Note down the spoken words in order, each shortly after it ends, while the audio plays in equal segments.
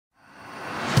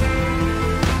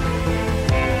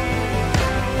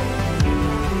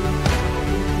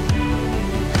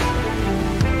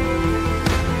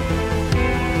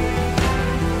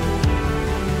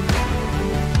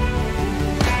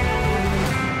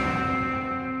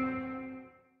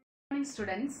morning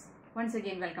students, once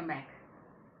again welcome back.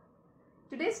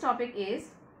 Today's topic is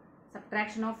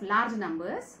subtraction of large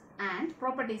numbers and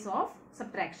properties of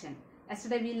subtraction.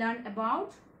 Yesterday we learned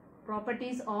about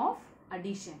properties of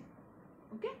addition.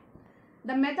 Okay.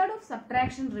 The method of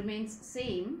subtraction remains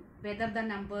same whether the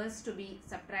numbers to be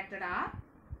subtracted are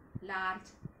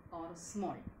large or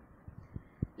small.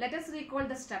 Let us recall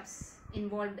the steps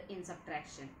involved in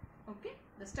subtraction. Okay.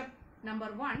 The step number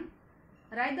 1.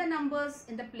 Write the numbers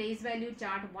in the place value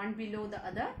chart one below the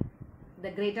other.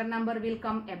 The greater number will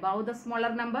come above the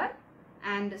smaller number.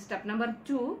 And step number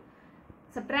 2.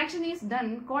 Subtraction is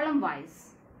done column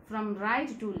wise from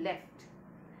right to left.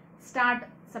 Start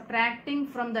subtracting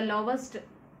from the lowest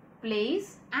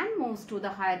place and moves to the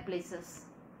higher places.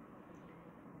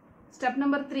 Step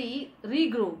number 3.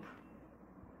 Regroup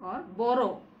or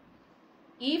borrow.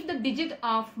 If the digit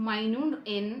of minute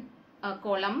in a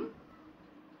column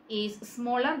is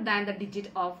smaller than the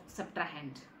digit of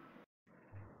subtrahend.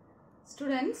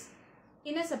 Students,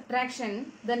 in a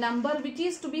subtraction, the number which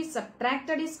is to be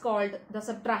subtracted is called the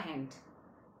subtrahend,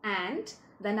 and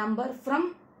the number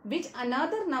from which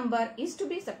another number is to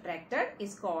be subtracted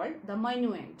is called the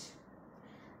minuend.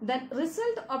 The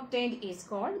result obtained is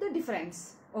called the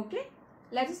difference. Okay,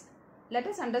 let us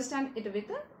understand it with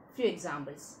a few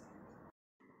examples.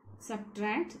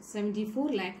 Subtract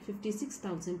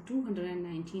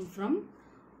 74,56,219 from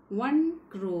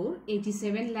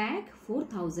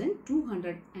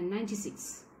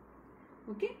 1,87,04,296.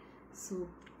 Okay, so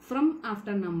from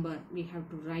after number we have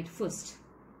to write first.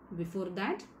 Before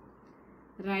that,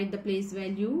 write the place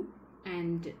value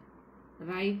and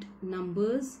write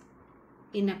numbers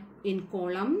in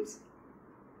columns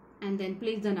and then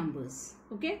place the numbers.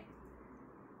 Okay,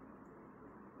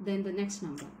 then the next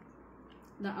number.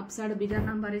 The upside bigger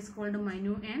number is called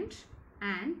minuend,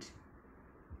 and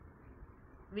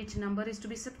which number is to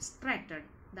be subtracted,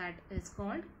 that is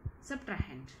called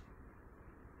subtrahend.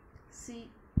 See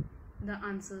the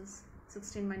answers: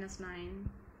 16 minus 9,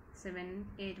 7,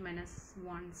 8 minus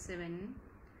 1, 7,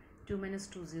 2 minus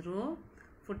 2, 0,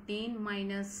 14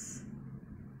 minus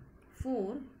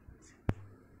 4,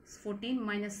 14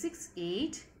 minus 6,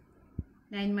 8,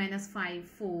 9 minus 5,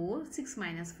 4, 6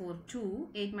 minus 4, 2,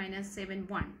 8 minus 7,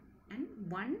 1, and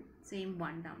 1, same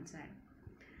 1 downside.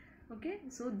 Okay,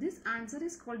 so this answer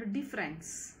is called a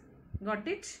difference. Got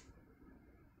it?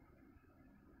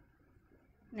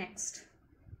 Next.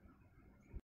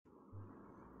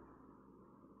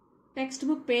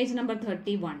 Textbook page number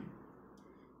 31.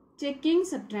 Checking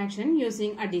subtraction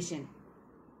using addition.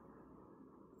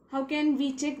 How can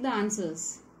we check the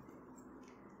answers?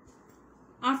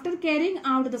 After carrying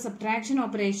out the subtraction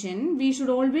operation, we should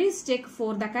always check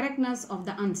for the correctness of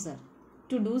the answer.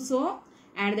 To do so,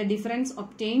 add the difference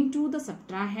obtained to the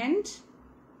subtrahend,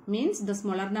 means the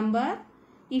smaller number.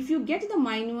 If you get the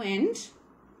minuend,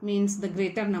 means the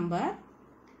greater number,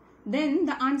 then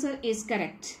the answer is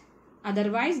correct.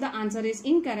 Otherwise, the answer is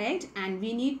incorrect and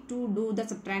we need to do the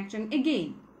subtraction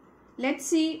again. Let's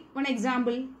see one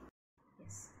example.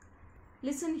 Yes.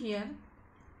 Listen here.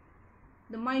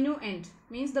 The minuend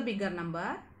means the bigger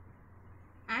number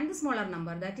and the smaller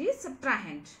number, that is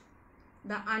subtrahend.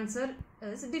 The answer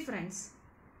is difference.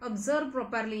 Observe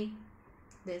properly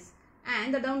this.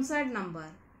 And the downside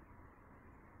number.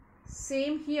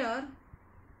 Same here.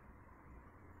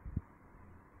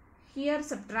 Here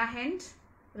subtrahend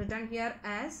written here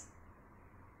as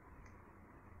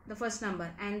the first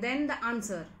number and then the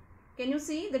answer. Can you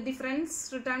see the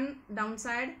difference written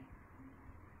downside?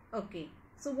 Okay.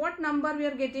 So what number we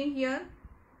are getting here?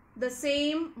 The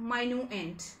same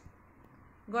minuend.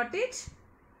 Got it?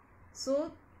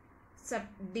 So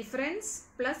difference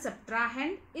plus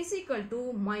subtrahend is equal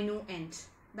to minuend.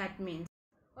 That means.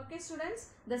 Okay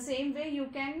students, the same way you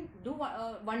can do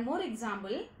one more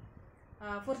example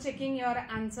for checking your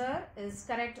answer is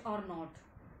correct or not.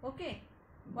 Okay.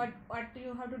 What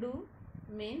you have to do?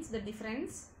 Means the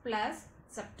difference plus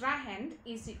subtrahend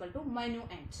is equal to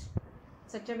minuend.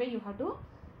 Such a way you have to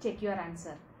check your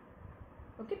answer.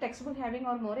 Okay, textbook having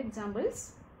or more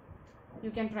examples.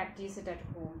 You can practice it at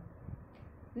home.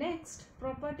 Next,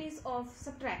 properties of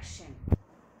subtraction.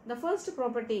 The first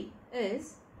property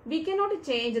is we cannot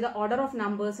change the order of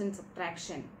numbers in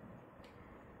subtraction.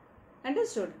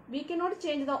 Understood? We cannot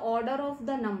change the order of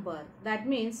the number. That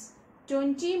means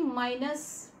 20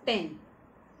 minus 10.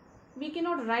 We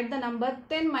cannot write the number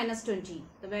 10 minus 20.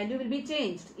 The value will be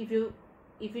changed if you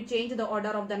change the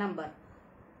order of the number.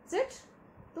 Is it?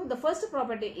 So the first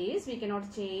property is we cannot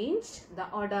change the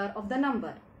order of the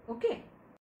number. Okay.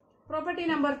 Property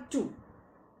number 2.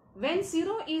 When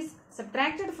 0 is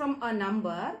subtracted from a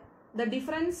number, the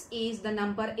difference is the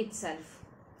number itself.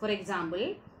 For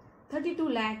example,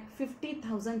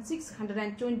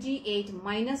 32,50,628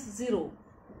 minus 0.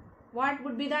 What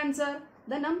would be the answer?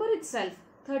 The number itself,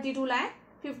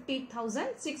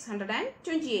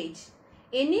 32,50,628.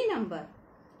 Any number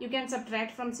you can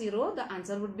subtract from 0, the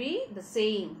answer would be the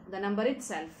same, the number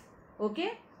itself.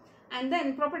 Okay? And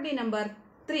then property number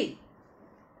 3.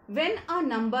 When a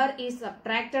number is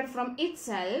subtracted from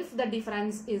itself, the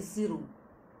difference is 0.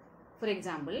 For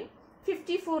example,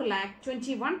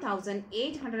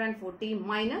 54,21,840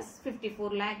 minus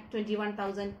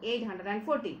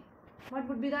 54,21,840. What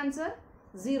would be the answer?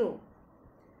 0.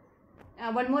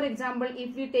 One more example,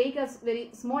 if we take a very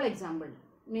small example,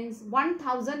 means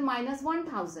 1,000 minus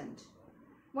 1,000.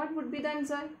 What would be the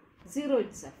answer? 0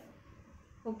 itself.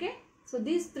 Okay. So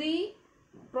these 3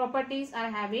 properties are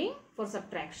having for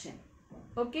subtraction.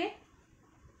 Okay.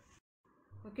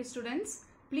 Okay students,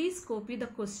 please copy the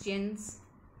questions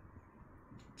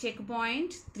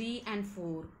checkpoint 3 and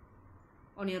 4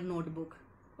 on your notebook.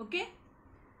 Okay.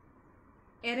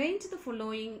 Arrange the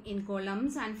following in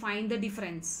columns and find the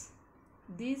difference.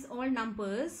 These all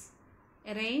numbers,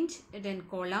 arrange it in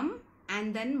column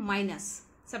and then minus.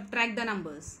 Subtract the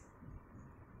numbers.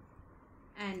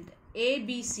 And A,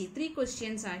 B, C, 3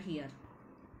 questions are here.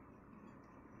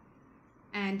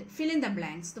 And fill in the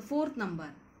blanks, the 4th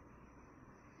number.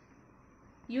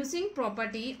 Using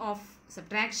property of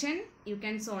subtraction, you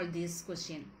can solve this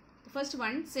question. The first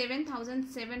one,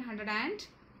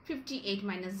 7,758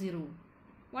 minus 0.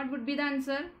 What would be the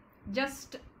answer?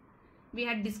 Just we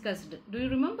had discussed. Do you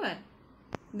remember?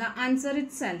 The answer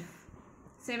itself,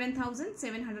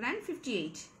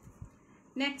 7,758.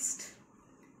 Next,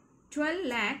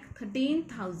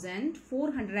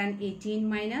 12,13,418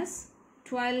 minus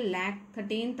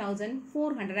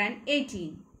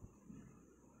 12,13,418.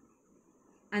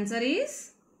 Answer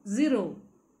is 0.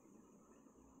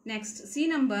 Next, C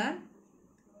number,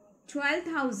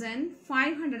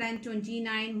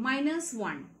 12,529 minus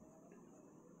 1.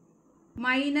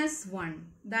 Minus 1.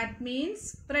 That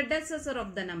means predecessor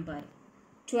of the number.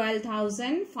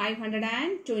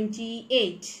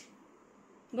 12,528.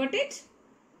 Got it?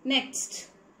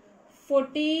 Next,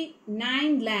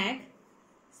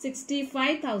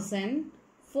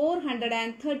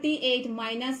 49,65,438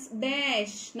 minus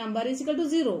dash number is equal to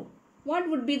 0. What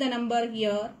would be the number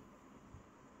here?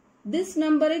 This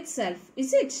number itself,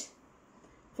 is it?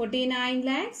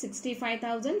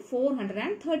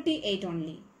 49,65,438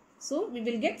 only. So we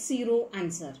will get 0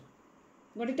 answer.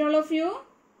 Got it all of you?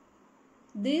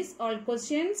 These all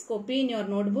questions copy in your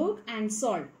notebook and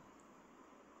solve.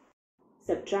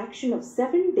 Subtraction of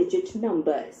 7-digit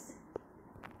numbers.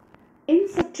 In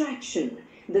subtraction,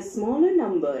 the smaller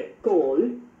number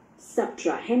called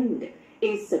subtrahend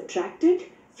is subtracted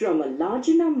from a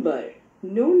larger number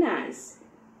known as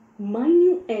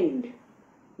minuend.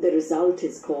 The result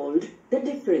is called the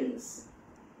difference.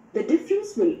 The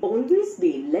difference will always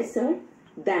be lesser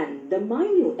than the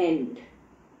minuend.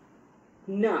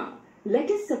 Now, let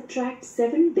us subtract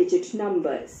 7-digit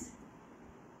numbers.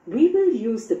 We will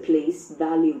use the place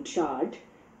value chart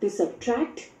to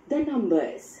subtract the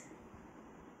numbers.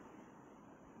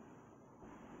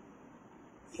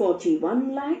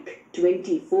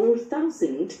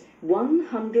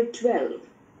 41,24,112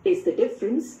 is the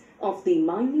difference of the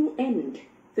minuend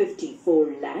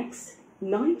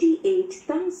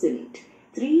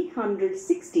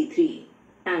 54,98,363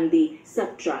 and the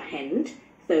subtrahend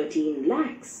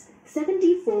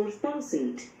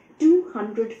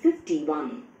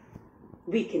 13,74,251.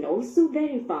 We can also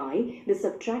verify the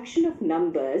subtraction of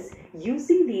numbers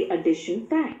using the addition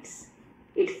facts.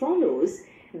 It follows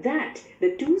that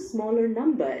the two smaller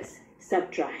numbers,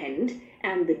 subtrahend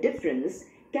and the difference,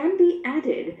 can be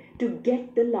added to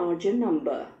get the larger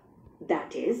number.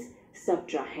 That is,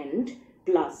 subtrahend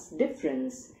plus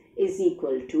difference is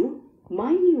equal to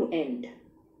minuend.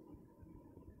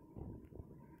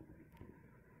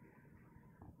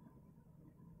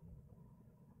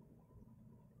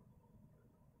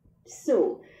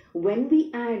 So, when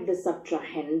we add the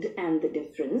subtrahend and the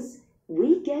difference,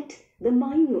 we get the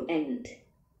minuend.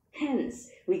 Hence,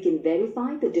 we can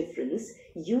verify the difference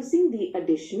using the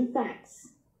addition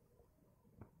facts.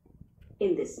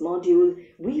 In this module,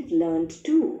 we've learned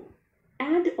to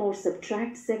add or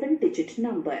subtract 7-digit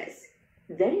numbers,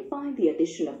 verify the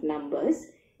addition of numbers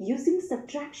using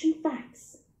subtraction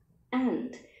facts,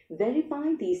 and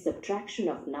verify the subtraction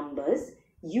of numbers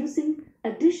using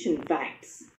addition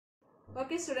facts.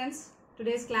 Okay students,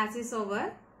 today's class is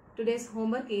over. Today's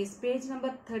homework is page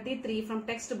number 33 from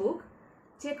textbook,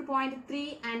 checkpoint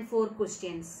 3 and 4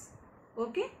 questions.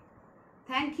 Okay?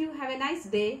 Thank you. Have a nice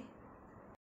day.